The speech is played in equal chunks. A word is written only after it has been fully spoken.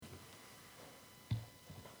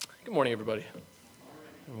Good morning, everybody.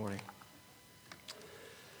 Good morning.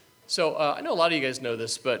 So I know a lot of you guys know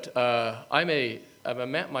this, but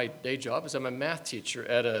my day job is I'm a math teacher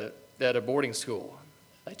at a boarding school.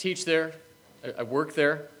 I teach there, I work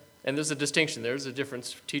there, and there's a distinction. There's a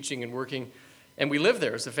difference teaching and working, and we live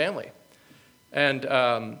there as a family. And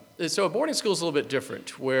so a boarding school is a little bit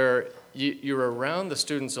different, where you're around the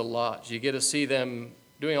students a lot. You get to see them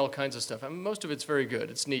doing all kinds of stuff. I mean, most of it's very good.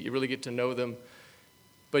 It's neat. You really get to know them.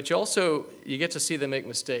 But you get to see them make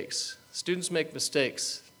mistakes. Students make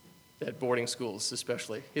mistakes at boarding schools,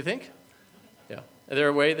 especially. You think? Yeah. They're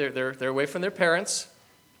away from their parents.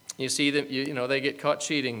 You see them. They get caught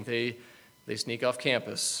cheating. They sneak off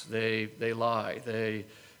campus. They lie.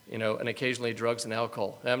 And occasionally drugs and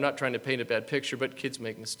alcohol. And I'm not trying to paint a bad picture, but kids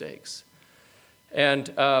make mistakes. And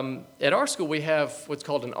at our school, we have what's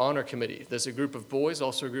called an honor committee. There's a group of boys,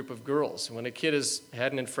 also a group of girls. When a kid has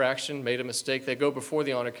had an infraction, made a mistake, they go before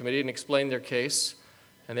the honor committee and explain their case.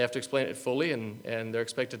 And they have to explain it fully, and they're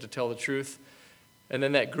expected to tell the truth. And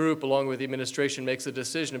then that group, along with the administration, makes a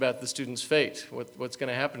decision about the student's fate, what's going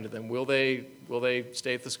to happen to them. Will they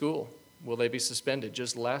stay at the school? Will they be suspended?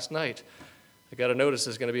 Just last night, I got a notice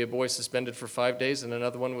there's going to be a boy suspended for 5 days, and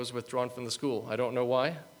another one was withdrawn from the school. I don't know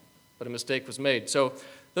why, but a mistake was made. So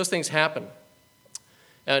those things happen.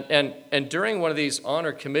 And during one of these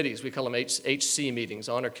honor committees, we call them HC meetings,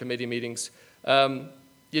 honor committee meetings,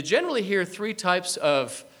 you generally hear three types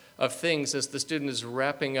of things as the student is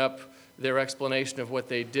wrapping up their explanation of what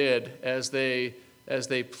they did as they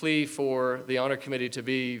plea for the honor committee to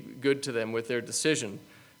be good to them with their decision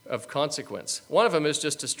of consequence. One of them is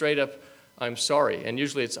just a straight up, "I'm sorry," and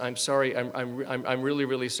usually it's, "I'm sorry, I'm really,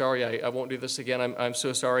 really sorry, I won't do this again, I'm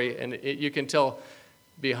so sorry," and you can tell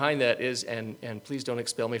behind that is, and please don't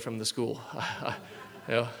expel me from the school.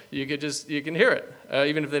 You can hear it,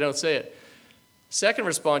 even if they don't say it. Second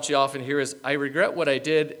response you often hear is, "I regret what I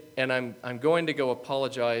did, and I'm going to go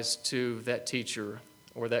apologize to that teacher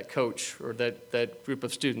or that coach or that group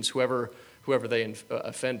of students, whoever they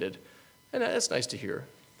offended." And that's nice to hear.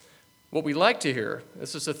 What we like to hear,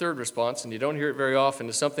 this is the third response, and you don't hear it very often,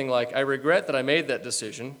 is something like, "I regret that I made that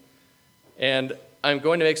decision, and I'm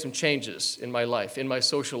going to make some changes in my life, in my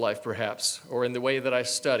social life perhaps, or in the way that I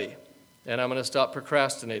study, and I'm going to stop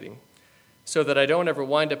procrastinating so that I don't ever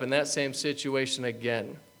wind up in that same situation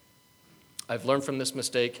again. I've learned from this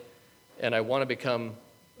mistake, and I want to become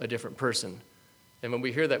a different person." And when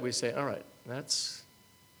we hear that, we say, all right,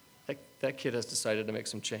 that kid has decided to make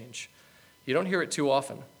some change. You don't hear it too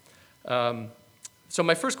often. So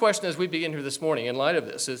my first question as we begin here this morning, in light of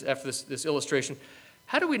this, is after this illustration,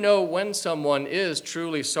 how do we know when someone is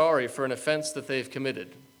truly sorry for an offense that they've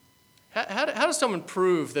committed? How does someone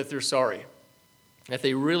prove that they're sorry, that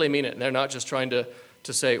they really mean it, and they're not just trying to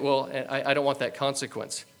say, well, I don't want that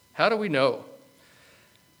consequence? How do we know?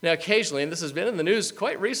 Now, occasionally, and this has been in the news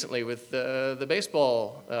quite recently with the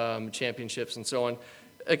baseball championships and so on,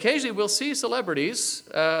 occasionally we'll see celebrities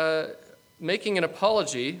making an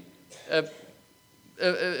apology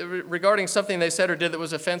regarding something they said or did that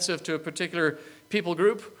was offensive to a particular people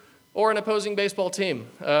group or an opposing baseball team.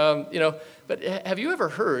 But have you ever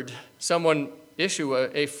heard someone issue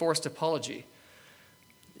a forced apology?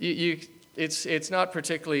 It's not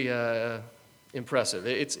particularly impressive.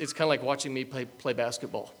 It's kind of like watching me play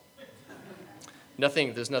basketball.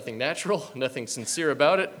 There's nothing natural, nothing sincere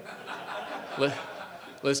about it.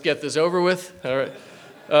 Let's get this over with. All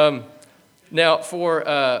right. Now,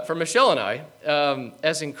 for Michelle and I,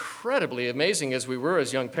 as incredibly amazing as we were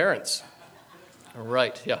as young parents,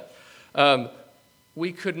 right, yeah,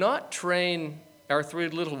 we could not train our three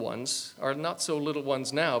little ones, our not so little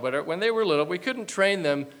ones now, but when they were little, we couldn't train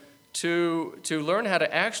them to learn how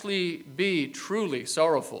to actually be truly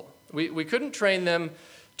sorrowful. We couldn't train them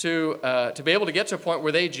to be able to get to a point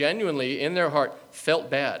where they genuinely, in their heart, felt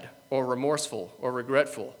bad or remorseful or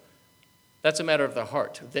regretful. That's a matter of the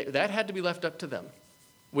heart. That had to be left up to them.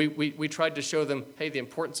 We tried to show them, hey, the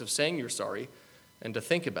importance of saying you're sorry and to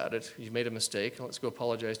think about it. You've made a mistake. Let's go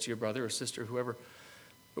apologize to your brother or sister, whoever.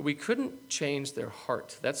 But we couldn't change their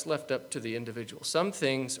heart. That's left up to the individual. Some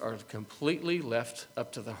things are completely left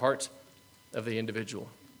up to the heart of the individual.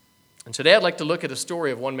 And today I'd like to look at a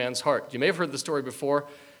story of one man's heart. You may have heard the story before.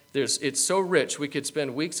 It's so rich, we could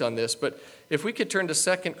spend weeks on this. But if we could turn to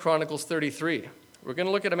 2 Chronicles 33. We're going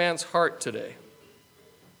to look at a man's heart today.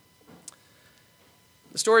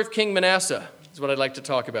 The story of King Manasseh is what I'd like to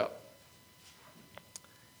talk about.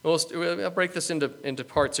 I'll break this into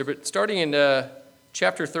parts here, but starting in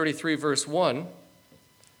chapter 33, verse 1,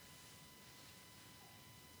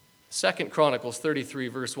 2 Chronicles 33,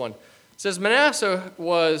 verse 1, it says, Manasseh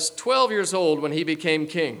was 12 years old when he became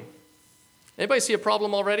king, Anybody see a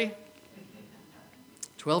problem already?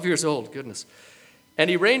 12 years old, goodness. And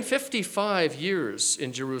he reigned 55 years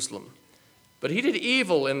in Jerusalem. But he did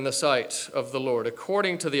evil in the sight of the Lord,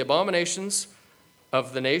 according to the abominations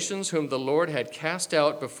of the nations whom the Lord had cast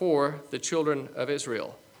out before the children of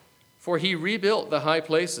Israel. For he rebuilt the high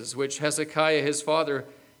places which Hezekiah his father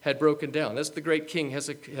had broken down. That's the great king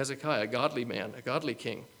Hezekiah, a godly man, a godly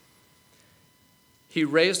king. He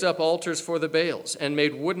raised up altars for the Baals and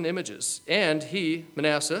made wooden images. And he,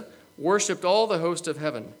 Manasseh, worshipped all the host of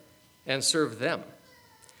heaven and served them.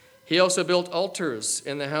 He also built altars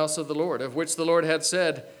in the house of the Lord, of which the Lord had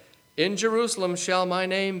said, in Jerusalem shall my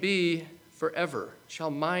name be forever. Shall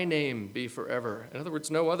my name be forever. In other words,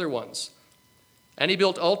 no other ones. And he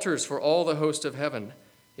built altars for all the host of heaven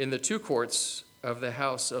in the two courts of the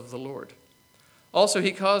house of the Lord. Also,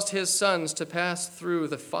 he caused his sons to pass through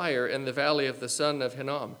the fire in the valley of the son of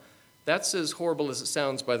Hinnom. That's as horrible as it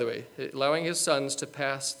sounds, by the way. Allowing his sons to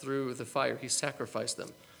pass through the fire. He sacrificed them.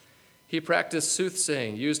 He practiced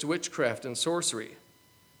soothsaying, used witchcraft and sorcery,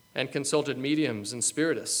 and consulted mediums and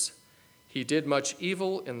spiritists. He did much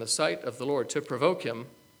evil in the sight of the Lord to provoke him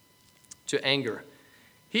to anger.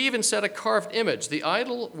 He even set a carved image, the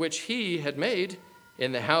idol which he had made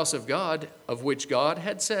in the house of God, of which God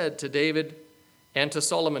had said to David and to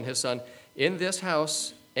Solomon his son, in this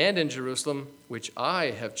house and in Jerusalem, which I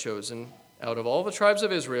have chosen out of all the tribes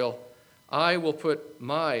of Israel, I will put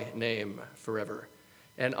my name forever.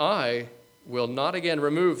 And I will not again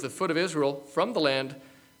remove the foot of Israel from the land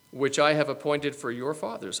which I have appointed for your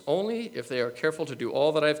fathers, only if they are careful to do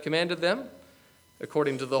all that I have commanded them,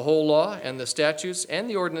 according to the whole law and the statutes and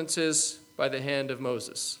the ordinances by the hand of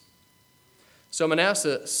Moses. So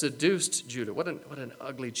Manasseh seduced Judah. What an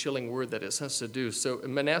ugly, chilling word that is, huh? Seduced. So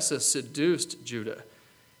Manasseh seduced Judah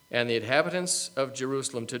and the inhabitants of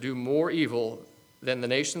Jerusalem to do more evil than the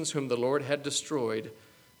nations whom the Lord had destroyed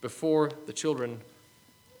before the children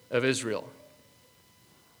of Israel.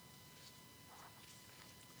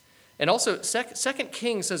 And also, 2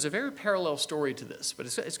 Kings has a very parallel story to this, but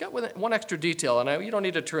it's got one extra detail, and you don't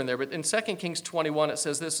need to turn there, but in 2 Kings 21, it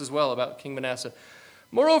says this as well about King Manasseh.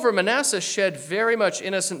 Moreover, Manasseh shed very much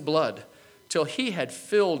innocent blood till he had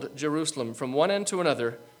filled Jerusalem from one end to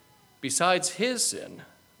another, besides his sin,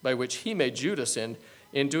 by which he made Judah sin,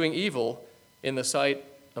 in doing evil in the sight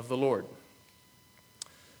of the Lord.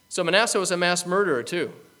 So Manasseh was a mass murderer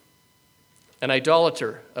too, an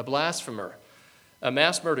idolater, a blasphemer, a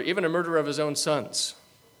mass murderer, even a murderer of his own sons.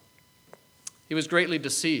 He was greatly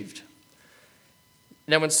deceived.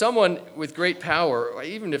 Now, when someone with great power,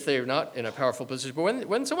 even if they are not in a powerful position, but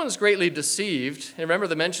when someone is greatly deceived, and remember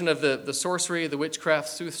the mention of the sorcery, the witchcraft,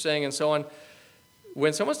 soothsaying, and so on,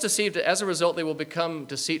 when someone's deceived, as a result, they will become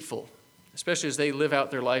deceitful, especially as they live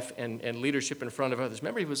out their life and leadership in front of others.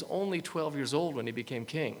 Remember, he was only 12 years old when he became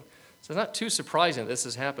king, so it's not too surprising that this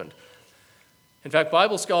has happened. In fact,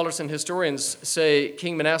 Bible scholars and historians say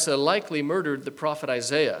King Manasseh likely murdered the prophet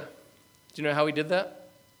Isaiah. Do you know how he did that?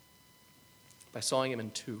 By sawing him in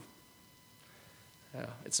two.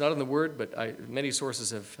 It's not in the word, but many sources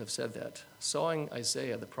have said that. Sawing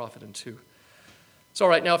Isaiah, the prophet, in two. So, all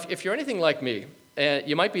right, now, if you're anything like me,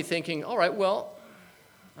 you might be thinking, all right, what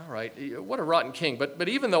a rotten king. But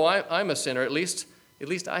even though I'm a sinner, at least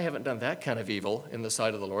I haven't done that kind of evil in the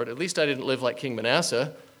sight of the Lord. At least I didn't live like King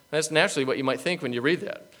Manasseh. That's naturally what you might think when you read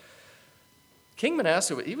that. King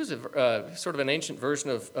Manasseh, he was sort of an ancient version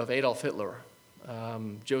of Adolf Hitler,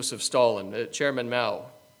 Joseph Stalin, Chairman Mao,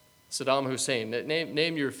 Saddam Hussein.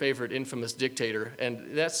 Name your favorite infamous dictator,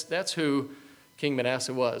 and that's who King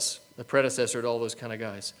Manasseh was, the predecessor to all those kind of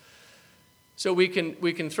guys. So we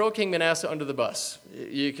can throw King Manasseh under the bus.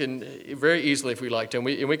 You can very easily if we like to, and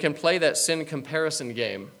we can play that sin comparison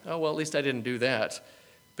game. Oh, well, at least I didn't do that,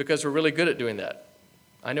 because we're really good at doing that.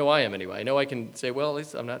 I know I am anyway. I know I can say, well, at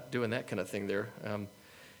least I'm not doing that kind of thing there.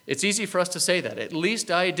 It's easy for us to say that. At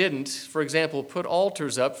least I didn't, for example, put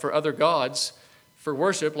altars up for other gods for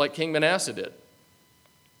worship like King Manasseh did.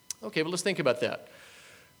 Okay, well, let's think about that.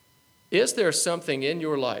 Is there something in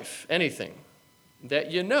your life, anything,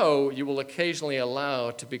 that you know you will occasionally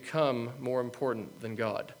allow to become more important than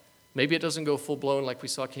God? Maybe it doesn't go full-blown like we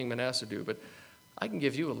saw King Manasseh do, but I can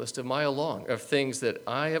give you a list a mile long of things that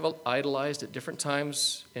I have idolized at different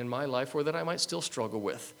times in my life or that I might still struggle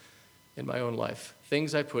with in my own life.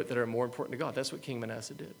 Things I put that are more important to God. That's what King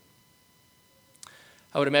Manasseh did.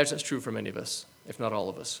 I would imagine it's true for many of us, if not all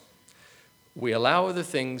of us. We allow other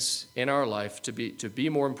things in our life to be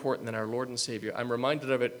more important than our Lord and Savior. I'm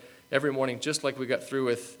reminded of it every morning, just like we got through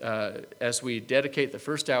with as we dedicate the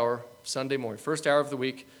first hour, Sunday morning, first hour of the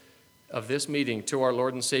week, of this meeting to our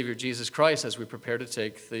Lord and Savior Jesus Christ as we prepare to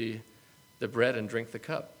take the the bread and drink the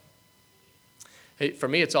cup. Hey, for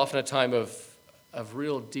me, it's often a time of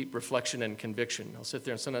real deep reflection and conviction. I'll sit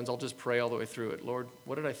there and sometimes I'll just pray all the way through it. Lord,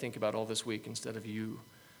 what did I think about all this week instead of you?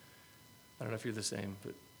 I don't know if you're the same,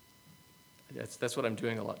 but that's what I'm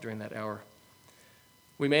doing a lot during that hour.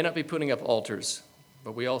 We may not be putting up altars,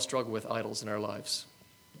 but we all struggle with idols in our lives.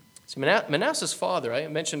 So Manasseh's father, I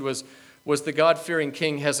mentioned, was the God-fearing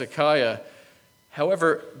king Hezekiah.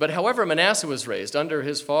 However Manasseh was raised under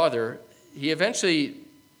his father, he eventually,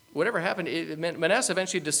 whatever happened, Manasseh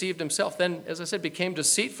eventually deceived himself. Then, as I said, became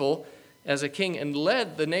deceitful as a king and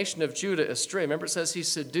led the nation of Judah astray. Remember, it says he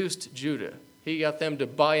seduced Judah. He got them to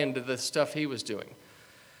buy into the stuff he was doing.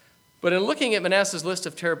 But in looking at Manasseh's list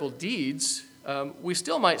of terrible deeds, we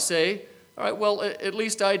still might say, all right, well, at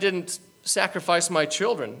least I didn't sacrifice my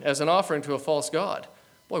children as an offering to a false god.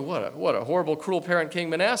 Boy, what a horrible, cruel parent King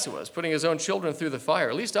Manasseh was, putting his own children through the fire.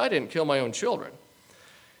 At least I didn't kill my own children.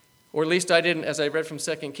 Or at least I didn't, as I read from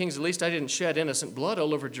 2 Kings, at least I didn't shed innocent blood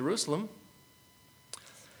all over Jerusalem.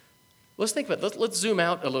 Let's think about it. Let's zoom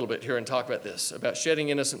out a little bit here and talk about this, about shedding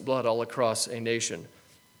innocent blood all across a nation.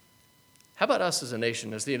 How about us as a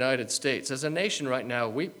nation, as the United States? As a nation right now,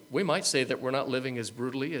 we might say that we're not living as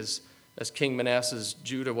brutally as King Manasseh's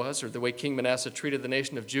Judah was, or the way King Manasseh treated the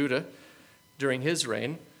nation of Judah during his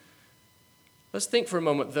reign. Let's think for a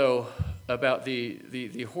moment, though, about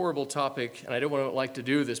the horrible topic, and I don't like to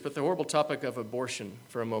do this, but the horrible topic of abortion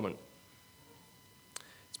for a moment.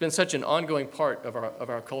 It's been such an ongoing part of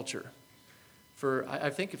our culture. For, I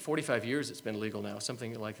think, 45 years it's been legal now,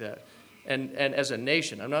 something like that. And as a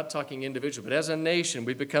nation, I'm not talking individual, but as a nation,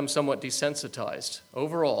 we've become somewhat desensitized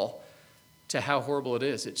overall to how horrible it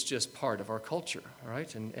is. It's just part of our culture, all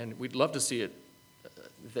right? And we'd love to see it,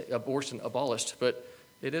 the abortion abolished, but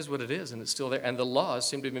it is what it is, and it's still there. And the laws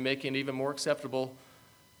seem to be making it even more acceptable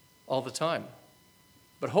all the time.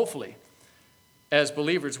 But hopefully, as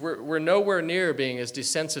believers, we're nowhere near being as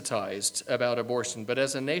desensitized about abortion. But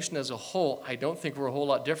as a nation as a whole, I don't think we're a whole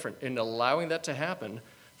lot different in allowing that to happen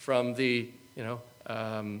from the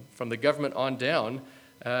government on down.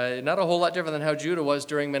 Not a whole lot different than how Judah was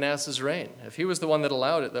during Manasseh's reign. If he was the one that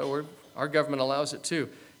allowed it, though, our government allows it too,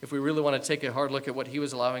 if we really want to take a hard look at what he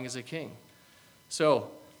was allowing as a king.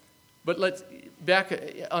 So, but let's back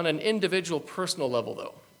on an individual personal level,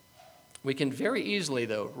 though. We can very easily,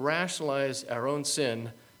 though, rationalize our own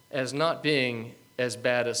sin as not being as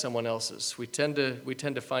bad as someone else's. We tend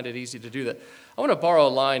to find it easy to do that. I want to borrow a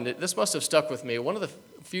line that this must have stuck with me. One of the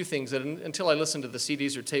few things that, until I listened to the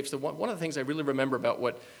CDs or tapes, one of the things I really remember about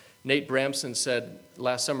what Nate Bramson said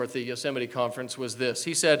last summer at the Yosemite conference was this.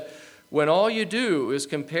 He said, "When all you do is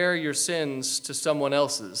compare your sins to someone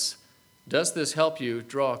else's, does this help you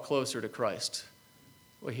draw closer to Christ?"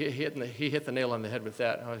 Well, he hit the nail on the head with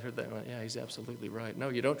that. I heard that and I went, yeah, he's absolutely right. No,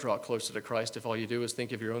 you don't draw closer to Christ if all you do is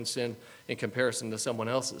think of your own sin in comparison to someone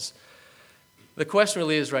else's. The question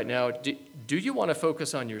really is right now, do you want to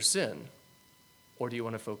focus on your sin, or do you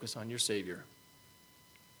want to focus on your Savior?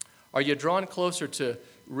 Are you drawn closer to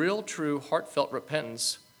real, true, heartfelt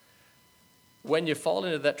repentance when you fall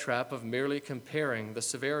into that trap of merely comparing the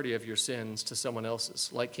severity of your sins to someone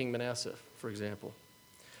else's, like King Manasseh, for example?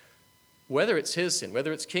 Whether it's his sin,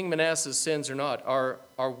 whether it's King Manasseh's sins or not, are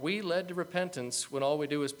we led to repentance when all we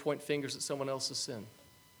do is point fingers at someone else's sin?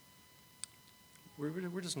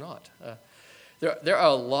 We're just not. There are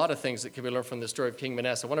a lot of things that can be learned from the story of King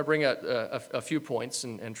Manasseh. I want to bring out a few points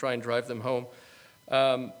and try and drive them home.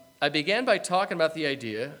 I began by talking about the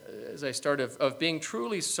idea, as I started, of being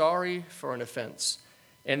truly sorry for an offense,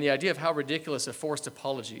 and the idea of how ridiculous a forced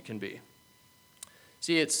apology can be.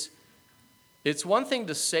 See, it's one thing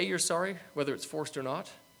to say you're sorry, whether it's forced or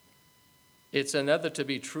not. It's another to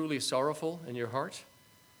be truly sorrowful in your heart.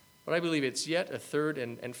 But I believe it's yet a third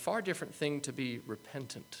and far different thing to be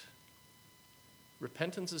repentant.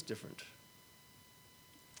 Repentance is different.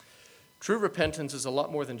 True repentance is a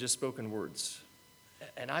lot more than just spoken words.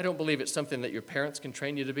 And I don't believe it's something that your parents can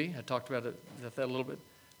train you to be. I talked about that a little bit.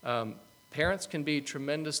 Parents can be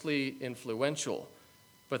tremendously influential,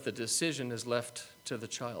 but the decision is left to the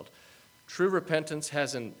child. True repentance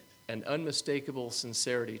has an unmistakable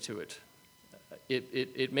sincerity to it.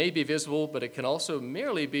 It may be visible, but it can also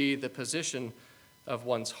merely be the position of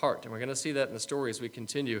one's heart. And we're going to see that in the story as we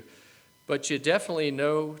continue. But you definitely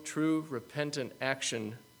know true repentant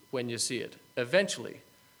action when you see it. Eventually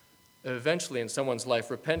in someone's life,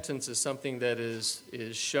 repentance is something that is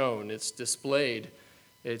shown, it's displayed,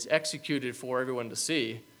 it's executed for everyone to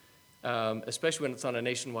see, especially when it's on a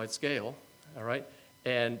nationwide scale, all right?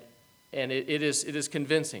 And it is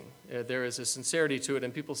convincing. There is a sincerity to it,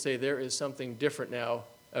 and people say there is something different now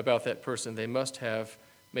about that person. They must have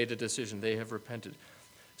made a decision. They have repented.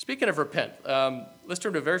 Speaking of repent, let's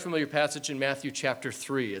turn to a very familiar passage in Matthew chapter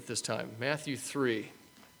 3 at this time. Matthew 3.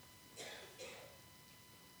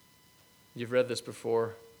 You've read this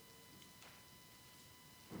before.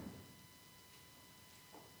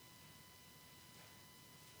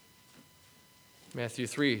 Matthew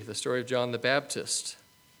 3, the story of John the Baptist.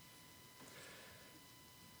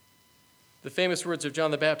 The famous words of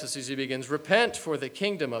John the Baptist as he begins, "Repent, for the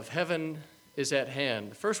kingdom of heaven is at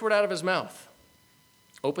hand." The first word out of his mouth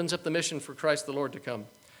opens up the mission for Christ the Lord to come.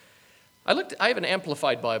 I have an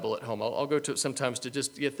Amplified Bible at home. I'll go to it sometimes to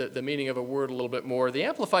just get the meaning of a word a little bit more. The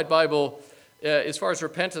Amplified Bible, as far as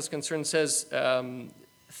repent is concerned, says,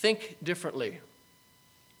 think differently.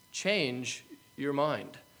 Change your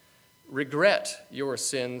mind. Regret your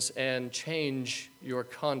sins and change your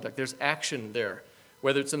conduct. There's action there,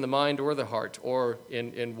 whether it's in the mind or the heart or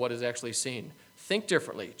in what is actually seen. Think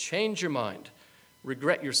differently. Change your mind.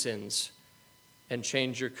 Regret your sins and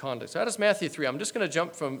change your conduct. So how does Matthew 3? I'm just going to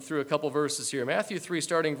jump through a couple verses here. Matthew 3,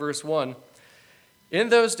 starting verse 1. "In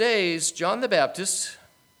those days, John the Baptist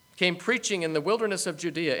came preaching in the wilderness of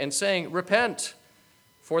Judea and saying, 'Repent,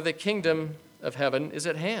 for the kingdom of heaven is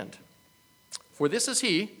at hand.' For this is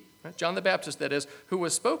he," John the Baptist that is, "who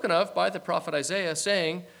was spoken of by the prophet Isaiah,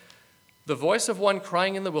 saying, 'The voice of one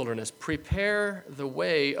crying in the wilderness, prepare the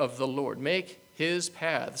way of the Lord, make his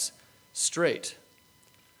paths straight.'"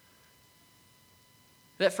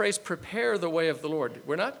 That phrase, "prepare the way of the Lord,"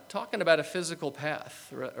 we're not talking about a physical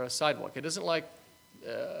path or a sidewalk. It isn't like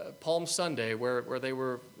Palm Sunday where they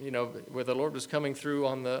were, where the Lord was coming through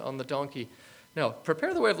on the donkey. No,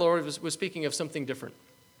 "prepare the way of the Lord" was speaking of something different.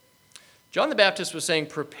 John the Baptist was saying,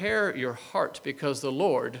 prepare your heart because the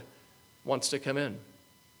Lord wants to come in.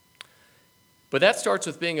 But that starts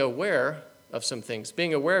with being aware of some things,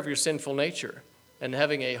 being aware of your sinful nature and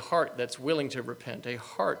having a heart that's willing to repent, a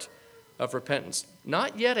heart of repentance.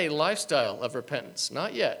 Not yet a lifestyle of repentance,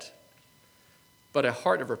 not yet, but a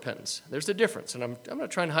heart of repentance. There's a difference, and I'm going to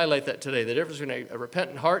try and highlight that today, the difference between a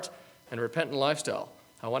repentant heart and a repentant lifestyle.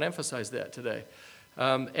 I want to emphasize that today.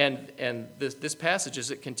 And this passage,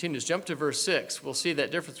 as it continues, jump to verse 6, we'll see that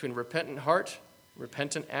difference between repentant heart,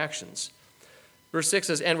 repentant actions. Verse 6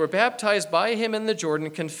 says, "And were baptized by him in the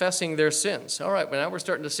Jordan, confessing their sins." All right, well, now we're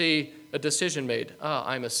starting to see a decision made.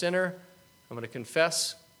 I'm a sinner. I'm going to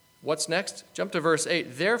confess. What's next? Jump to verse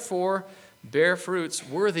 8. "Therefore, bear fruits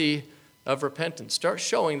worthy of repentance." Start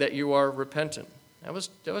showing that you are repentant. That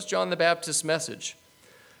was John the Baptist's message.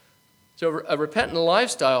 So a repentant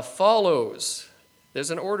lifestyle follows.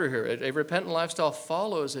 There's an order here. A repentant lifestyle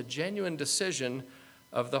follows a genuine decision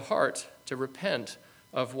of the heart to repent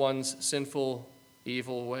of one's sinful,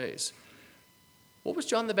 evil ways. What was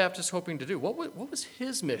John the Baptist hoping to do? What was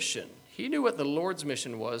his mission? He knew what the Lord's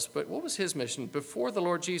mission was, but what was his mission before the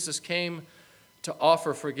Lord Jesus came to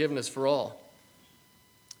offer forgiveness for all?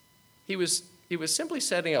 He was simply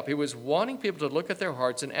setting up. He was wanting people to look at their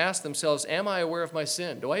hearts and ask themselves, am I aware of my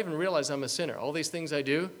sin? Do I even realize I'm a sinner? All these things I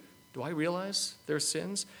do, do I realize they're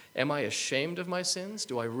sins? Am I ashamed of my sins?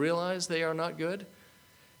 Do I realize they are not good?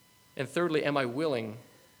 And thirdly, am I willing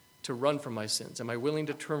to run from my sins? Am I willing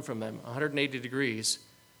to turn from them 180 degrees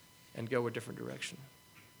and go a different direction?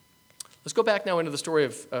 Let's go back now into the story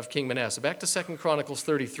of King Manasseh, back to 2 Chronicles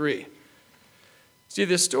 33. See,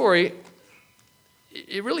 this story,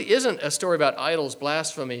 it really isn't a story about idols,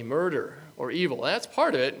 blasphemy, murder, or evil. That's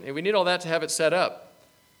part of it, and we need all that to have it set up.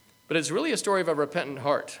 But it's really a story of a repentant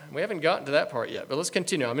heart. We haven't gotten to that part yet, but let's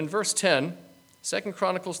continue. I'm in verse 10, 2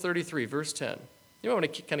 Chronicles 33, verse 10. You might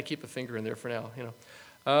want to kind of keep a finger in there for now,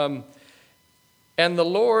 And the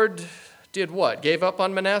Lord did what? Gave up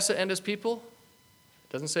on Manasseh and his people?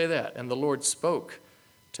 It doesn't say that. And the Lord spoke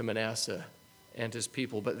to Manasseh and his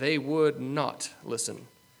people, but they would not listen.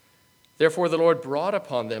 Therefore the Lord brought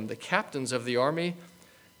upon them the captains of the army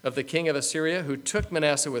of the king of Assyria, who took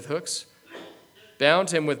Manasseh with hooks,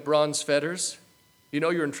 bound him with bronze fetters. You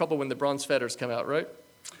know you're in trouble when the bronze fetters come out, right?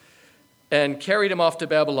 And carried him off to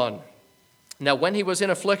Babylon. Now when he was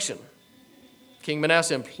in affliction, King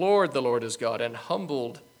Manasseh implored the Lord his God and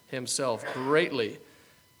humbled himself greatly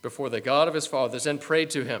before the God of his fathers and prayed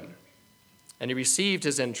to him. And he received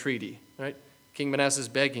his entreaty, right? King Manasseh's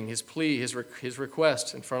begging, his plea, his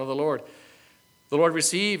request in front of the Lord. The Lord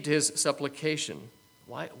received his supplication.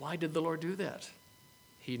 Why did the Lord do that?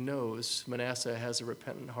 He knows Manasseh has a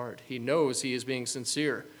repentant heart. He knows he is being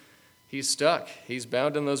sincere. He's stuck. He's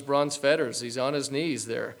bound in those bronze fetters. He's on his knees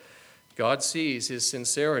there. God sees his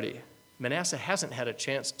sincerity. Manasseh hasn't had a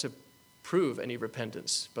chance to prove any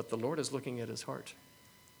repentance, but the Lord is looking at his heart.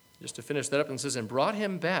 Just to finish that up, and says, and brought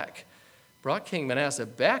King Manasseh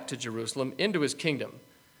back to Jerusalem into his kingdom.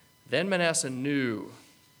 Then Manasseh knew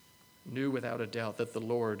without a doubt that the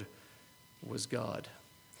Lord was God.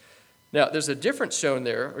 Now, there's a difference shown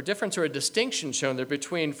there, or a distinction shown there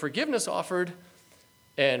between forgiveness offered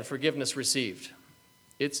and forgiveness received.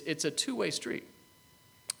 It's a two-way street.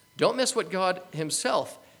 Don't miss what God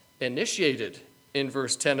himself initiated in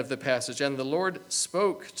verse 10 of the passage. And the Lord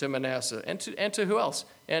spoke to Manasseh and to who else?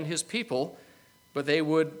 And his people, but they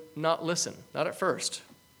would not listen, not at first.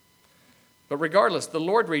 But regardless, the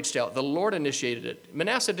Lord reached out. The Lord initiated it.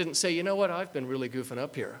 Manasseh didn't say, you know what, I've been really goofing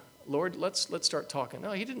up here. Lord, let's start talking.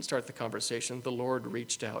 No, he didn't start the conversation. The Lord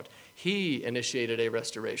reached out. He initiated a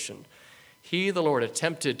restoration. He, the Lord,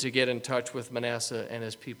 attempted to get in touch with Manasseh and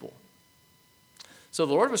his people. So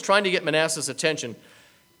the Lord was trying to get Manasseh's attention.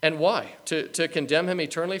 And why? To condemn him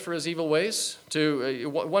eternally for his evil ways?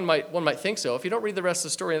 One might think so. If you don't read the rest of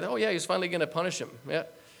the story, oh yeah, he's finally going to punish him. Yeah.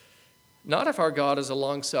 Not if our God is a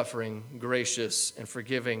long-suffering, gracious, and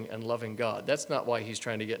forgiving and loving God. That's not why he's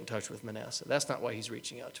trying to get in touch with Manasseh. That's not why he's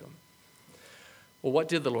reaching out to him. Well, what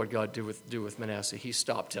did the Lord God do with Manasseh? He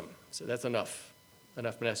stopped him. So that's enough.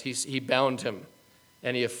 Enough, Manasseh. He bound him,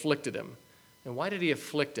 and he afflicted him. And why did he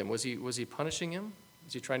afflict him? Was he punishing him?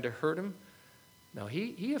 Was he trying to hurt him? No,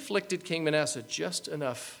 he afflicted King Manasseh just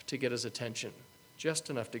enough to get his attention.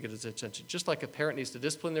 Just enough to get his attention. Just like a parent needs to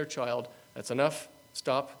discipline their child. That's enough.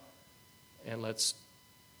 Stop. And let's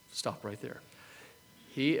stop right there.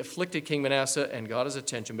 He afflicted King Manasseh and got his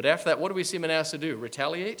attention. But after that, what do we see Manasseh do?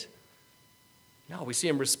 Retaliate? No, we see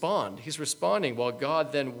him respond. He's responding while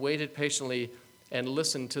God then waited patiently and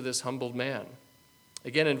listened to this humbled man.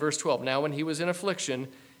 Again in verse 12, now when he was in affliction,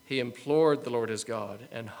 he implored the Lord his God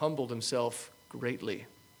and humbled himself greatly.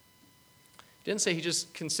 He didn't say he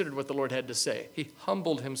just considered what the Lord had to say. He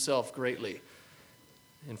humbled himself greatly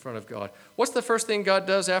in front of God. What's the first thing God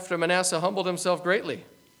does after Manasseh humbled himself greatly?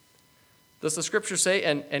 Does the scripture say,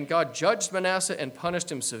 and God judged Manasseh and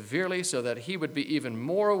punished him severely so that he would be even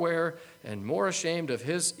more aware and more ashamed of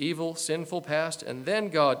his evil, sinful past? And then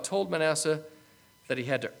God told Manasseh that he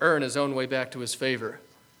had to earn his own way back to his favor.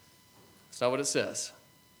 That's not what it says.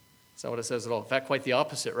 That's not what it says at all. In fact, quite the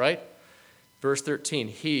opposite, right? Verse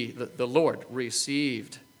 13, the Lord,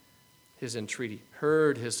 received his entreaty,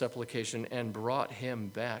 heard his supplication, and brought him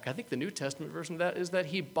back. I think the New Testament version of that is that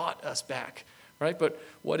he bought us back, right? But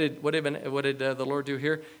what did the Lord do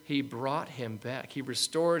here? He brought him back. He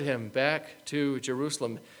restored him back to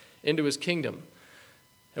Jerusalem, into his kingdom.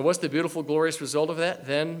 And what's the beautiful, glorious result of that?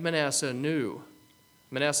 Then Manasseh knew.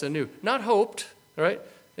 Manasseh knew, not hoped, right?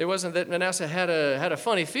 It wasn't that Manasseh had a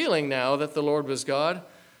funny feeling now that the Lord was God.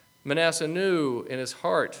 Manasseh knew in his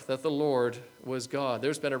heart that the Lord was God.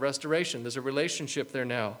 There's been a restoration. There's a relationship there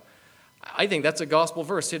now. I think that's a gospel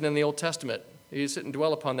verse hidden in the Old Testament. You sit and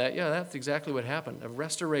dwell upon that. Yeah, that's exactly what happened. A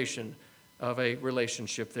restoration of a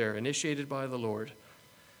relationship there, initiated by the Lord.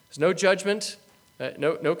 There's no judgment,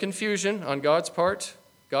 no confusion on God's part.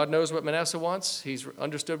 God knows what Manasseh wants. He's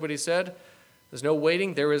understood what he said. There's no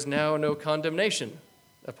waiting. There is now no condemnation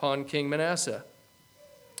upon King Manasseh.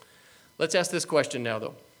 Let's ask this question now,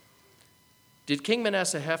 though. Did King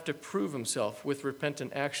Manasseh have to prove himself with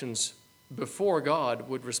repentant actions before God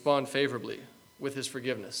would respond favorably with his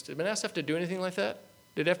forgiveness? Did Manasseh have to do anything like that?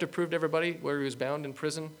 Did he have to prove to everybody where he was bound in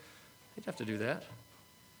prison? He didn't have to do that.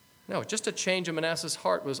 No, just a change in Manasseh's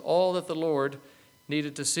heart was all that the Lord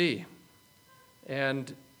needed to see.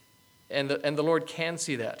 And the Lord can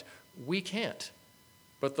see that. We can't,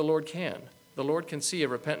 but the Lord can. The Lord can see a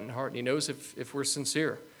repentant heart, and he knows if we're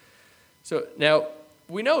sincere. So now,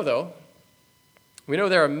 we know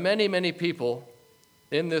there are many, many people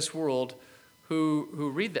in this world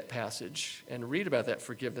who read that passage and read about that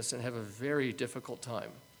forgiveness and have a very difficult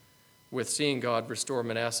time with seeing God restore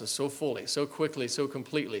Manasseh so fully, so quickly, so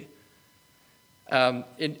completely.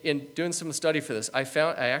 In doing some study for this, I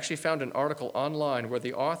actually found an article online where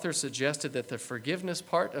the author suggested that the forgiveness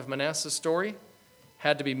part of Manasseh's story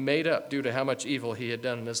had to be made up due to how much evil he had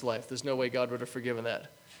done in his life. There's no way God would have forgiven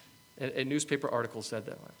that. A newspaper article said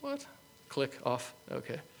that. What? Click off.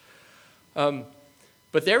 Okay.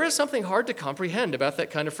 But there is something hard to comprehend about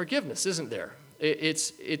that kind of forgiveness, isn't there?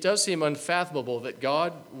 It does seem unfathomable that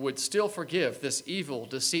God would still forgive this evil,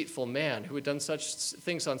 deceitful man who had done such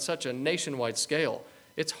things on such a nationwide scale.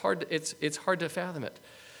 It's hard to fathom it.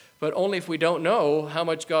 But only if we don't know how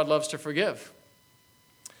much God loves to forgive.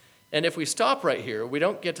 And if we stop right here, we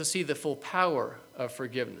don't get to see the full power of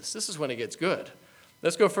forgiveness. This is when it gets good.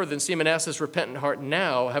 Let's go further and see Manasseh's repentant heart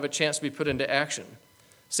now have a chance to be put into action.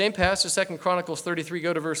 Same passage, 2 Chronicles 33,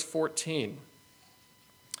 go to verse 14.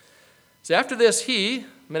 So after this, he,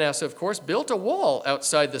 Manasseh of course, built a wall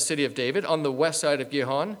outside the city of David on the west side of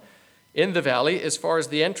Gihon. in the valley as far as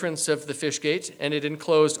the entrance of the fish gate, and it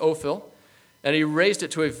enclosed Ophel, and he raised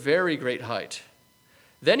it to a very great height.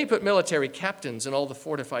 Then he put military captains in all the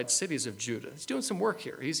fortified cities of Judah. He's doing some work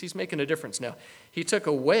here. He's making a difference now. He took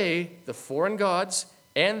away the foreign gods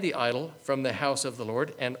and the idol from the house of the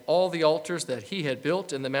Lord, and all the altars that he had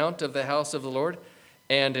built in the mount of the house of the Lord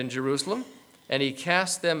and in Jerusalem, and he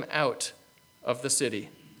cast them out of the city.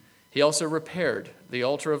 He also repaired the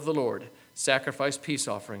altar of the Lord, sacrificed peace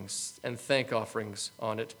offerings and thank offerings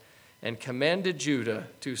on it, and commanded Judah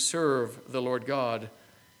to serve the Lord God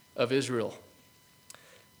of Israel.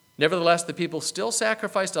 Nevertheless, the people still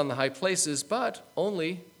sacrificed on the high places, but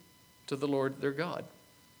only to the Lord their God.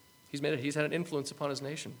 He's had an influence upon his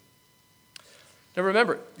nation. Now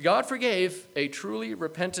remember, God forgave a truly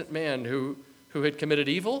repentant man who had committed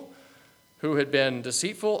evil, who had been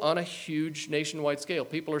deceitful on a huge nationwide scale.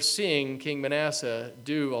 People are seeing King Manasseh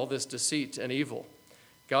do all this deceit and evil.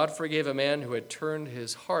 God forgave a man who had turned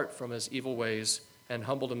his heart from his evil ways and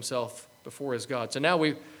humbled himself before his God. So now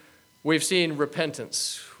we've seen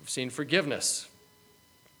repentance, we've seen forgiveness,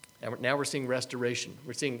 and now we're seeing restoration.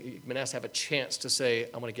 We're seeing Manasseh have a chance to say,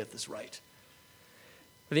 I'm going to get this right.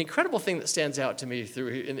 But the incredible thing that stands out to me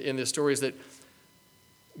in this story is that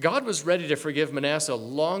God was ready to forgive Manasseh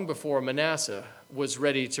long before Manasseh was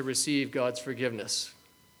ready to receive God's forgiveness.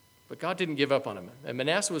 But God didn't give up on him. And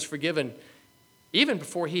Manasseh was forgiven even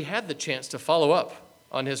before he had the chance to follow up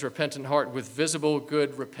on his repentant heart with visible,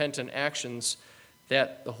 good, repentant actions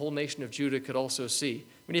that the whole nation of Judah could also see.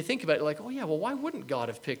 When you think about it, like, oh yeah, well, why wouldn't God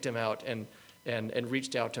have picked him out and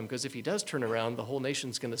reached out to him? Because if he does turn around, the whole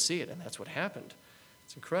nation's going to see it, and that's what happened.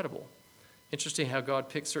 It's incredible. Interesting how God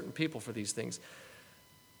picks certain people for these things.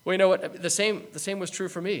 Well, you know what? The same was true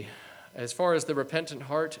for me as far as the repentant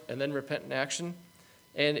heart and then repentant action.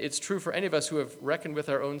 And it's true for any of us who have reckoned with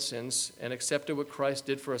our own sins and accepted what Christ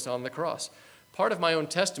did for us on the cross. Part of my own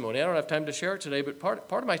testimony, I don't have time to share it today, but part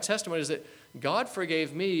of my testimony is that God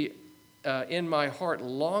forgave me in my heart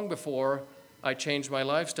long before I changed my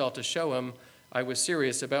lifestyle to show him I was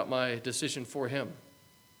serious about my decision for him.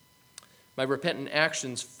 My repentant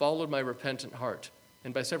actions followed my repentant heart,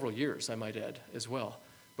 and by several years, I might add, as well.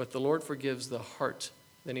 But the Lord forgives the heart,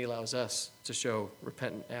 then he allows us to show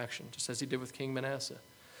repentant action, just as he did with King Manasseh.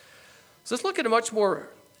 So let's look at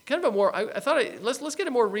let's get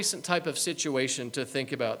a more recent type of situation to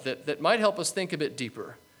think about that might help us think a bit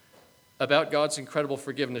deeper about God's incredible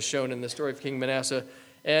forgiveness shown in the story of King Manasseh.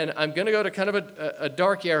 And I'm going to go to kind of a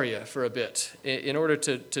dark area for a bit in order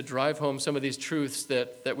to drive home some of these truths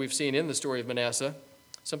that we've seen in the story of Manasseh,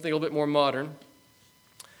 something a little bit more modern.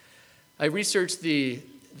 I researched the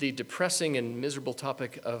depressing and miserable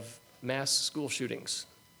topic of mass school shootings,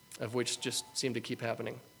 of which just seem to keep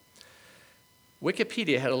happening.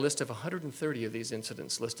 Wikipedia had a list of 130 of these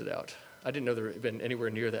incidents listed out. I didn't know there had been anywhere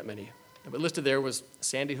near that many. But listed there was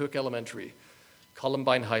Sandy Hook Elementary,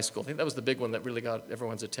 Columbine High School. I think that was the big one that really got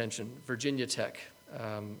everyone's attention. Virginia Tech,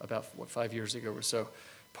 about 5 years ago or so.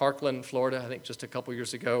 Parkland, Florida, I think just a couple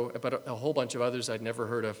years ago. But a whole bunch of others I'd never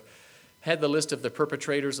heard of. Had the list of the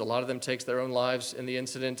perpetrators. A lot of them takes their own lives in the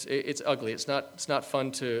incident. It's ugly. It's not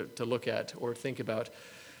fun to look at or think about.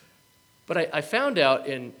 But I found out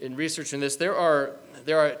in researching this, there are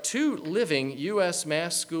 2 living U.S.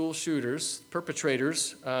 mass school shooters,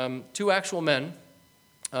 perpetrators, 2 actual men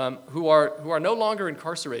who are no longer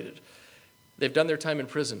incarcerated. They've done their time in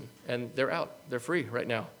prison, and they're out. They're free right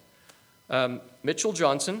now. Mitchell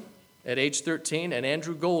Johnson at age 13 and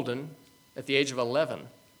Andrew Golden at the age of 11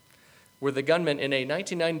 were the gunmen in a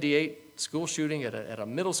 1998 school shooting at a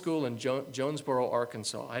middle school in Jonesboro,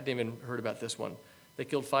 Arkansas. I hadn't even heard about this one. They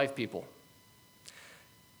killed 5 people.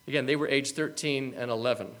 Again, they were age 13 and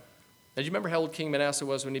 11. Now, do you remember how old King Manasseh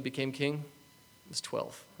was when he became king? He was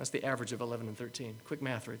 12. That's the average of 11 and 13. Quick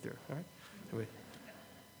math right there, all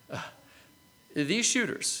right? These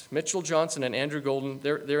shooters, Mitchell Johnson and Andrew Golden,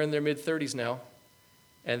 they're in their mid-30s now,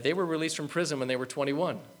 and they were released from prison when they were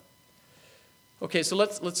 21. Okay, so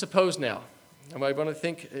let's suppose now. Let's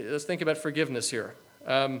think about forgiveness here.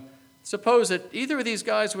 Suppose that either of these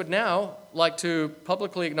guys would now like to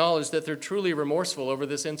publicly acknowledge that they're truly remorseful over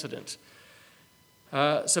this incident.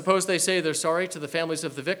 Suppose they say they're sorry to the families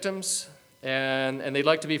of the victims, and they'd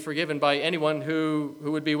like to be forgiven by anyone who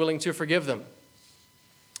would be willing to forgive them.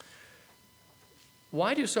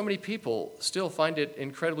 Why do so many people still find it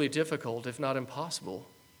incredibly difficult, if not impossible,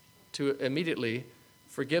 to immediately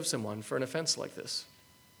forgive someone for an offense like this?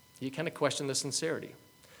 You kind of question the sincerity.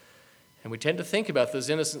 And we tend to think about those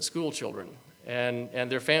innocent school children and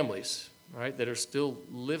their families, right, that are still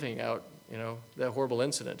living out, that horrible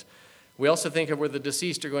incident. We also think of where the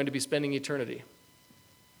deceased are going to be spending eternity.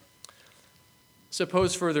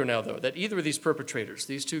 Suppose further now, though, that either of these perpetrators,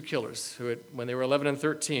 these two killers, who when they were 11 and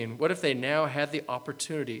 13, what if they now had the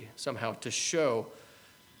opportunity somehow to show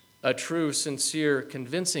a true, sincere,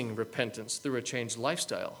 convincing repentance through a changed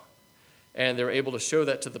lifestyle, and they're able to show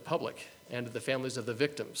that to the public and to the families of the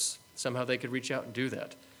victims? Somehow they could reach out and do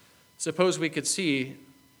that. Suppose we could see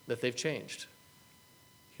that they've changed.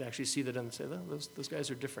 You can actually see that and say, oh, those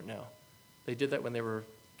guys are different now. They did that when they were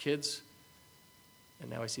kids, and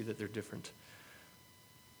now I see that they're different.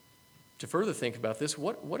 To further think about this,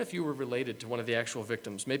 what if you were related to one of the actual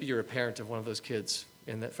victims? Maybe you're a parent of one of those kids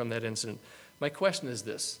from that incident. My question is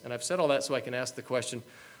this, and I've said all that so I can ask the question,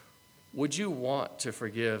 would you want to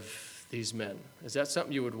forgive these men? Is that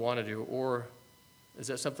something you would want to do, or is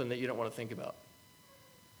that something that you don't want to think about?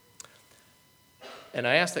 And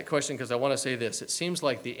I ask that question because I want to say this. It seems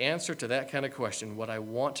like the answer to that kind of question, would I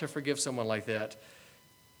want to forgive someone like that,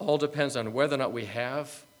 all depends on whether or not we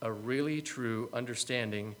have a really true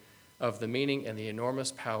understanding of the meaning and the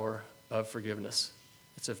enormous power of forgiveness.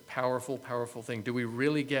 It's a powerful, powerful thing. Do we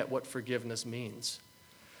really get what forgiveness means?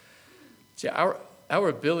 See, our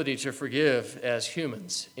ability to forgive as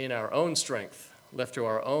humans in our own strength, left to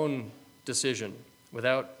our own decision,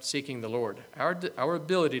 without seeking the Lord, our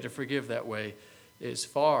ability to forgive that way is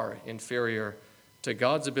far inferior to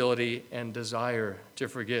God's ability and desire to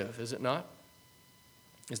forgive, is it not?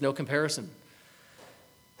 There's no comparison.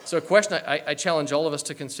 So a question I challenge all of us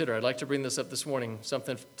to consider. I'd like to bring this up this morning,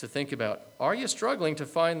 something to think about. Are you struggling to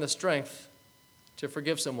find the strength to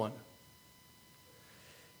forgive someone?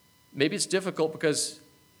 Maybe it's difficult because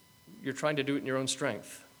you're trying to do it in your own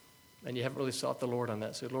strength, and you haven't really sought the Lord on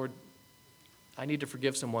that. So, Lord, I need to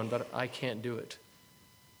forgive someone, but I can't do it.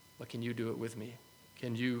 But can you do it with me?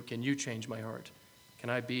 Can you change my heart? Can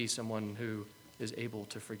I be someone who is able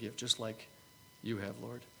to forgive, just like you have,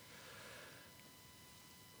 Lord?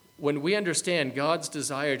 When we understand God's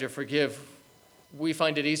desire to forgive, we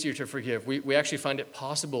find it easier to forgive. We actually find it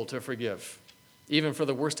possible to forgive, even for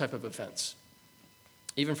the worst type of offense,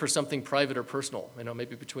 even for something private or personal,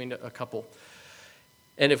 maybe between a couple.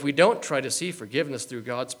 And if we don't try to see forgiveness through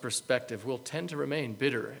God's perspective, we'll tend to remain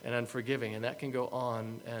bitter and unforgiving, and that can go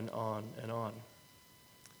on and on and on.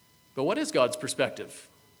 But what is God's perspective?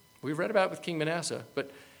 We've read about it with King Manasseh,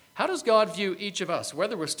 but how does God view each of us,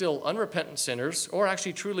 whether we're still unrepentant sinners or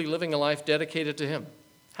actually truly living a life dedicated to Him?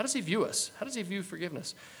 How does He view us? How does He view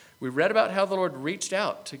forgiveness? We read about how the Lord reached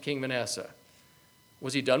out to King Manasseh.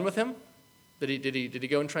 Was He done with him? Did he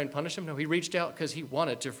go and try and punish him? No, He reached out because He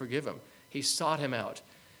wanted to forgive him. He sought him out.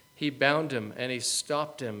 He bound him and He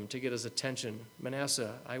stopped him to get his attention.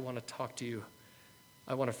 Manasseh, I want to talk to you.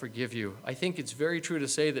 I want to forgive you. I think it's very true to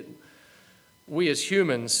say that we as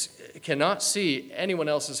humans cannot see anyone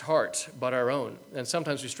else's heart but our own. And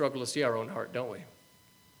sometimes we struggle to see our own heart, don't we?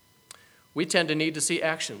 We tend to need to see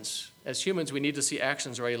actions. As humans, we need to see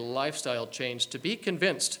actions or a lifestyle change to be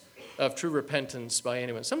convinced of true repentance by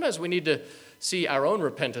anyone. Sometimes we need to see our own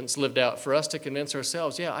repentance lived out for us to convince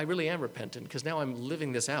ourselves, yeah, I really am repentant because now I'm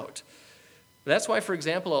living this out. That's why, for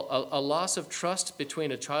example, a loss of trust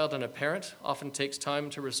between a child and a parent often takes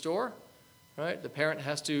time to restore. Right? The parent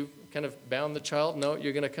has to kind of bound the child. No,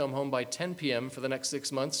 you're going to come home by 10 p.m. for the next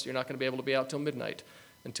 6 months. You're not going to be able to be out till midnight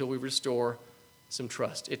until we restore some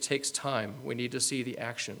trust. It takes time. We need to see the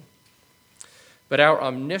action. But our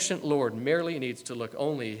omniscient Lord merely needs to look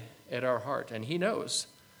only at our heart, and He knows.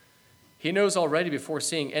 He knows already before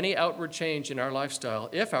seeing any outward change in our lifestyle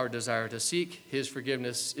if our desire to seek His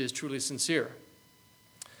forgiveness is truly sincere.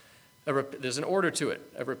 There's an order to it.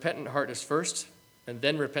 A repentant heart is first, and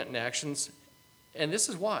then repentant actions. And this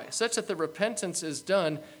is why, such that the repentance is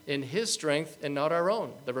done in His strength and not our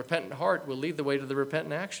own. The repentant heart will lead the way to the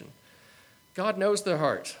repentant action. God knows the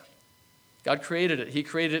heart. God created it. He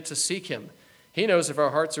created it to seek Him. He knows if our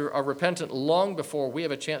hearts are repentant long before we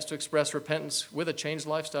have a chance to express repentance with a changed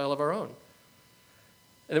lifestyle of our own.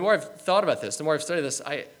 And the more I've thought about this, the more I've studied this,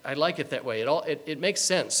 I like it that way. It makes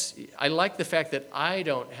sense. I like the fact that I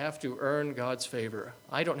don't have to earn God's favor.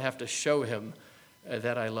 I don't have to show Him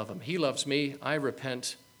that I love Him. He loves me. I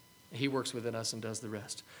repent. He works within us and does the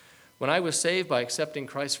rest. When I was saved by accepting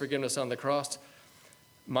Christ's forgiveness on the cross,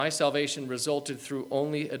 my salvation resulted through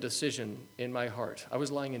only a decision in my heart. I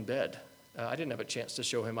was lying in bed. I didn't have a chance to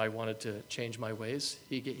show Him I wanted to change my ways.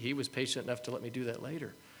 He was patient enough to let me do that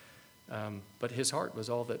later. But His heart was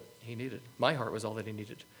all that He needed. My heart was all that He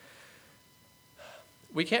needed.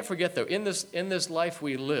 We can't forget, though, in this life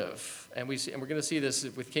we live, and we're going to see this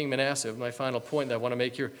with King Manasseh, my final point that I want to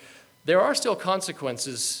make here, there are still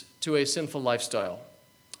consequences to a sinful lifestyle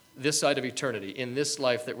this side of eternity, in this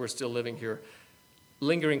life that we're still living here.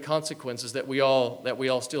 lingering consequences that we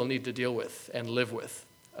all still need to deal with and live with.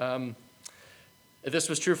 This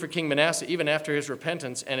was true for King Manasseh even after his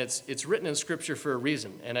repentance, and it's written in Scripture for a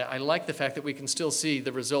reason. And I like the fact that we can still see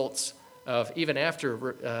the results of, even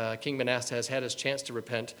after King Manasseh has had his chance to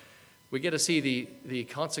repent, we get to see the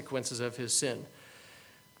consequences of his sin.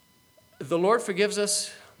 The Lord forgives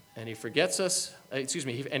us, and he forgets us. And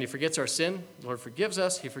he forgets our sin. The Lord forgives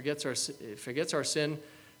us. He forgets our sin.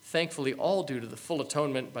 Thankfully, all due to the full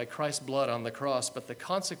atonement by Christ's blood on the cross. But the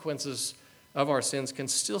consequences of our sins can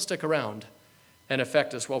still stick around and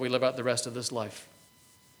affect us while we live out the rest of this life.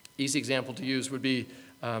 Easy example to use would be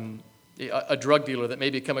a drug dealer that may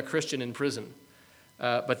become a Christian in prison.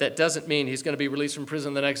 But that doesn't mean he's going to be released from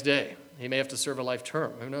prison the next day. He may have to serve a life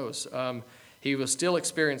term. Who knows? He will still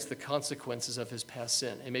experience the consequences of his past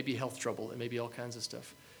sin. It may be health trouble. It may be all kinds of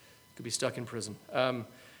stuff. Could be stuck in prison.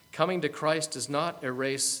 Coming to Christ does not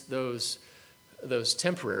erase those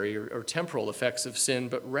temporary or temporal effects of sin,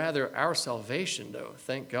 but rather our salvation, though.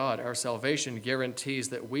 Thank God, our salvation guarantees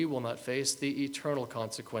that we will not face the eternal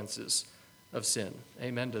consequences of sin.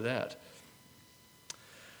 Amen to that.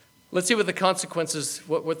 Let's see what the consequences,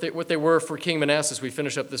 what they were for King Manasseh as we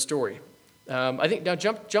finish up this story. I think now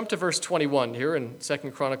jump to verse 21 here in 2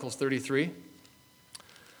 Chronicles 33.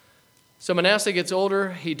 So Manasseh gets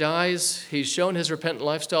older, he dies, he's shown his repentant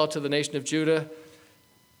lifestyle to the nation of Judah,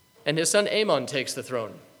 and his son Amon takes the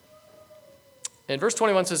throne. And verse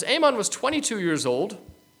 21 says, Amon was 22 years old,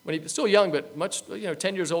 when he was still young, but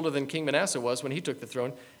 10 years older than King Manasseh was when he took the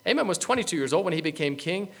throne. Amon was 22 years old when he became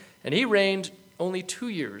king, and he reigned only 2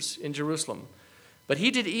 years in Jerusalem. But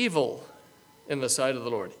he did evil in the sight of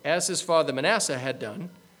the Lord, as his father Manasseh had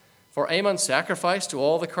done. For Amon sacrificed to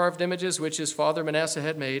all the carved images which his father Manasseh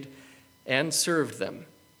had made, and served them.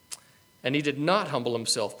 And he did not humble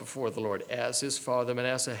himself before the Lord, as his father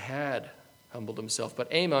Manasseh had humbled himself.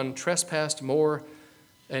 But Amon trespassed more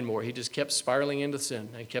and more. He just kept spiraling into sin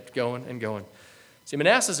and kept going and going. See,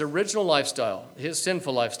 Manasseh's original lifestyle, his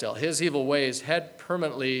sinful lifestyle, his evil ways had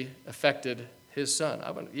permanently affected his son.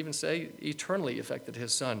 I would even say eternally affected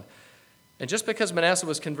his son. And just because Manasseh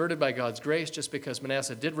was converted by God's grace, just because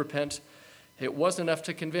Manasseh did repent, it wasn't enough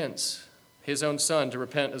to convince his own son to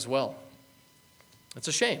repent as well. It's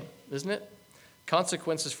a shame, isn't it?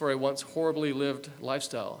 Consequences for a once horribly lived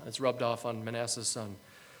lifestyle. It's rubbed off on Manasseh's son.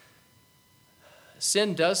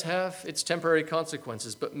 Sin does have its temporary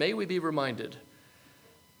consequences, but may we be reminded,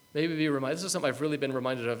 this is something I've really been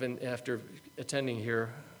reminded of after attending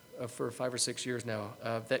here for 5 or 6 years now,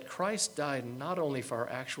 that Christ died not only for our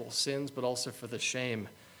actual sins, but also for the shame,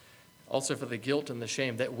 also for the guilt and the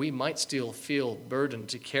shame that we might still feel burdened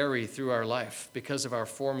to carry through our life because of our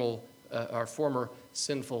former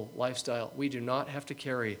sinful lifestyle. We do not have to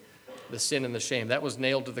carry the sin and the shame. That was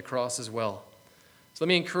nailed to the cross as well. So let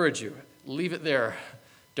me encourage you, leave it there.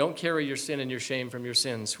 Don't carry your sin and your shame from your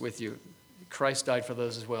sins with you. Christ died for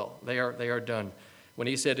those as well. They are done. When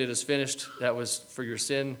he said it is finished, that was for your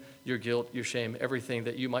sin, your guilt, your shame, everything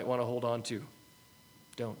that you might want to hold on to.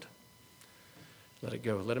 Don't. Let it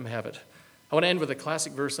go. Let him have it. I want to end with a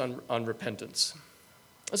classic verse on repentance.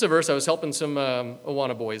 That's a verse I was helping some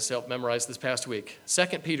Awana boys help memorize this past week.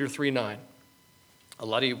 2 Peter 3:9. A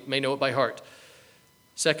lot of you may know it by heart.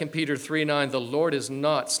 2 Peter 3:9, the Lord is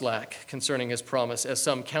not slack concerning his promise, as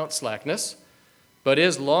some count slackness, but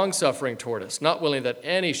is long-suffering toward us, not willing that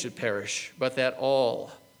any should perish, but that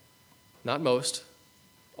all, not most,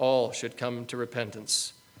 all should come to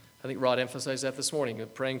repentance. I think Rod emphasized that this morning,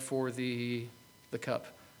 praying for the cup.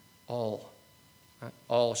 All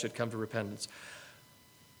should come to repentance.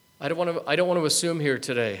 I don't want to assume here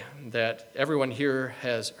today that everyone here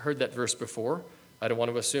has heard that verse before. I don't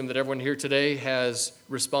want to assume that everyone here today has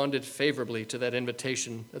responded favorably to that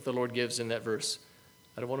invitation that the Lord gives in that verse.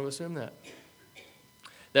 I don't want to assume that.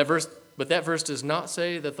 But that verse does not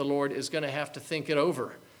say that the Lord is going to have to think it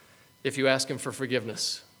over if you ask him for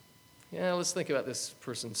forgiveness. Yeah, let's think about this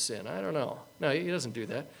person's sin. I don't know. No, he doesn't do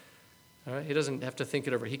that. All right? He doesn't have to think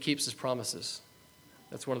it over. He keeps his promises.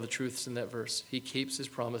 That's one of the truths in that verse. He keeps his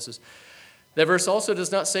promises. That verse also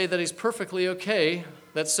does not say that he's perfectly okay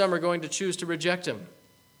that some are going to choose to reject him.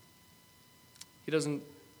 He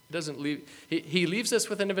leaves us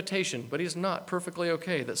with an invitation, but he's not perfectly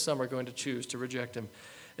okay that some are going to choose to reject him.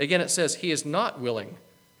 Again, it says he is not willing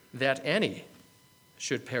that any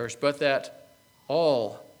should perish, but that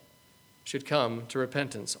all should come to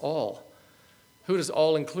repentance. All. Who does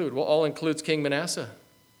all include? Well, all includes King Manasseh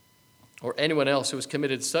or anyone else who has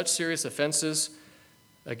committed such serious offenses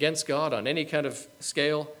against God on any kind of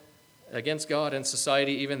scale, against God and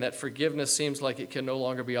society, even that forgiveness seems like it can no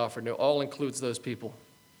longer be offered. No, all includes those people.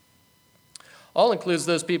 All includes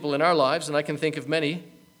those people in our lives, and I can think of many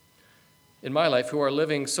in my life who are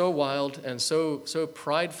living so wild and so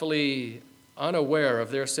pridefully unaware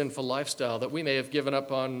of their sinful lifestyle that we may have given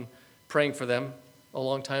up on praying for them a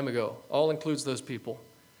long time ago. All includes those people.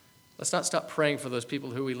 Let's not stop praying for those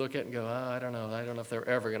people who we look at and go, I don't know if they're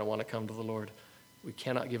ever going to want to come to the Lord. We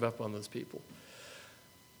cannot give up on those people.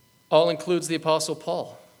 All includes the Apostle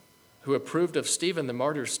Paul, who approved of Stephen the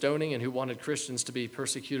martyr's stoning and who wanted Christians to be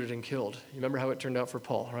persecuted and killed. You remember how it turned out for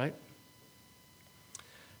Paul, right?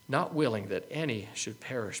 Not willing that any should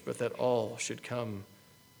perish, but that all should come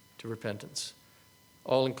to repentance.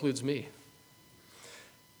 All includes me.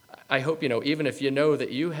 I hope even if you know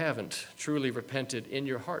that you haven't truly repented in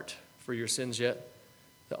your heart for your sins yet,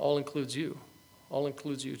 that all includes you. All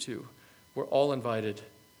includes you too. We're all invited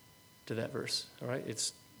to that verse, all right?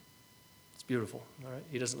 It's beautiful, all right?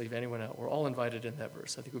 He doesn't leave anyone out. We're all invited in that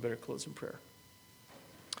verse. I think we better close in prayer.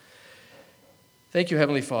 Thank you,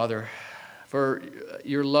 Heavenly Father, for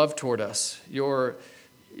your love toward us, your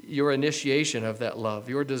initiation of that love,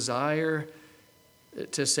 your desire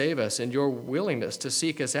to save us, and your willingness to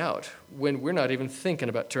seek us out when we're not even thinking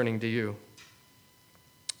about turning to you.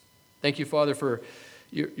 Thank you, Father, for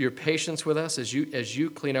your patience with us as you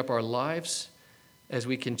clean up our lives, as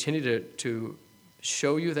we continue to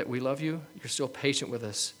show you that we love you. You're still patient with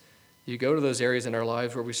us. You go to those areas in our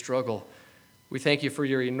lives where we struggle. We thank you for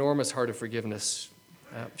your enormous heart of forgiveness,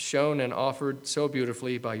 shown and offered so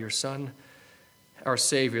beautifully by your Son, our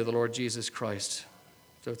Savior, the Lord Jesus Christ.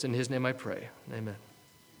 So it's in his name I pray. Amen.